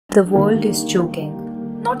The world is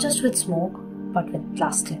choking, not just with smoke, but with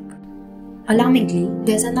plastic. Alarmingly,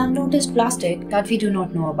 there's an unnoticed plastic that we do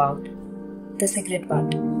not know about: the cigarette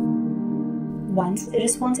butt. Once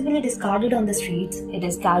irresponsibly discarded on the streets, it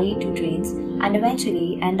is carried to trains and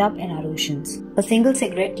eventually end up in our oceans. A single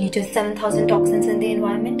cigarette leaches 7,000 toxins in the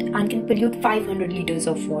environment and can pollute 500 liters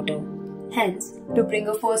of water. Hence, to bring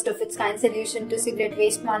a first-of-its-kind solution to cigarette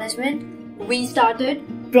waste management, we started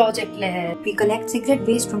Project Leher. We collect cigarette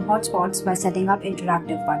waste from hotspots by setting up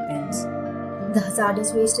interactive butt bins. The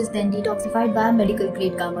hazardous waste is then detoxified by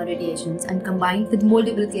medical-grade gamma radiations and combined with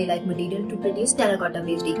moldable clay-like material to produce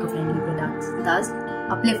terracotta-based eco-friendly products, thus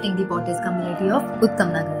uplifting the Potter's community of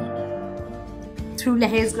Uttam Nagar. Through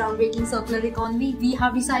Leher's groundbreaking circular economy, we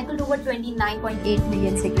have recycled over 29.8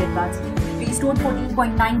 million cigarette butts, restored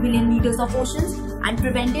 14.9 billion liters of oceans, and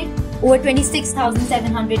prevented over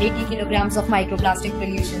 26,780 kilograms of microplastic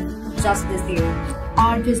pollution just this year.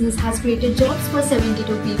 Our business has created jobs for 72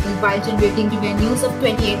 people while generating revenues of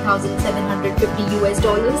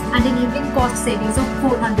 $28,750 and enabling cost savings of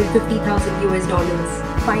 $450,000,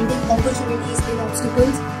 finding opportunities in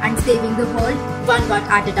obstacles and saving the world one butt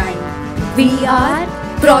at a time. We are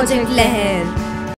Project Leher.